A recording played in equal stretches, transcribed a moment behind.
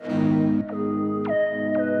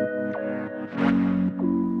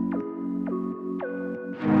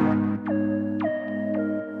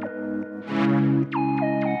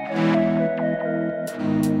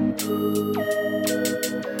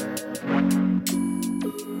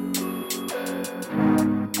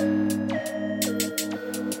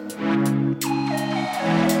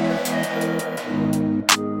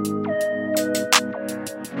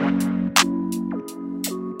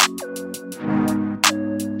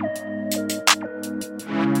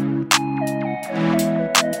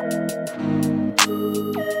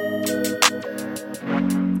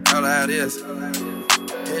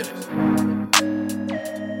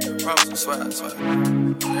swear.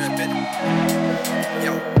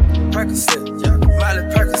 Yo, Percocet, yeah, Miley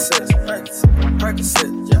Percocet,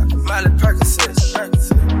 Percocet, yeah, Miley Percocet,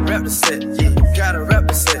 rep the set, yeah, gotta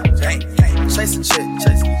represent, chase a chick,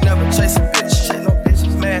 never chase a bitch, no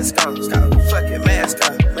bitches, mask on, fucking mask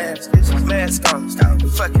on, mask on,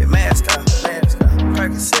 fucking mask on,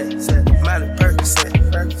 Percocet, Miley Percocet,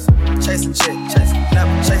 chase a chick,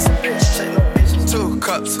 never chase a bitch, no bitches, 2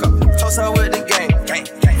 cups, toast out with the gang,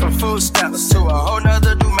 from food stamps to a whole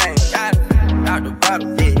nother domain, got it, out the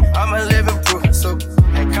bottom, yeah, I'm a living proof, so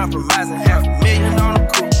ain't compromising, $500,000 on the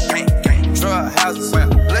coupe, drug houses,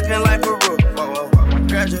 looking like Peru,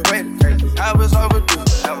 graduated, I was overdue,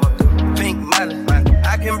 pink money,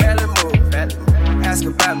 I can barely move, ask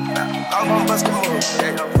about me, I'm gon' bust a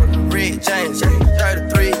move, Red James,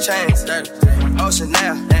 33 chains, Ocean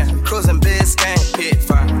now, cruising Biscayne, hit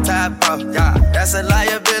fire, top off, that's a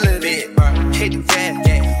liability, hit the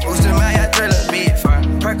gas, boosting my adrenaline,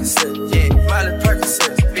 Percocet, yeah, Miley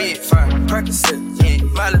Percocet, big fire, Percocet, yeah,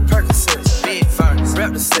 Miley Percocet, big fire,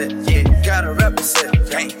 rep the set, yeah, gotta represent,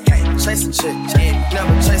 chase a chick,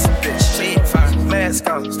 never chase a bitch, big fire, mask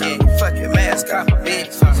on, fucking mask on,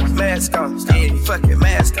 big fire, mask on, fucking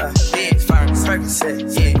mask on, big fire, Percocet,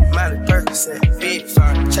 yeah, Miley Percocet, big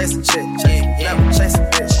fire, chase a chick, never chase a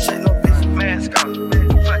bitch.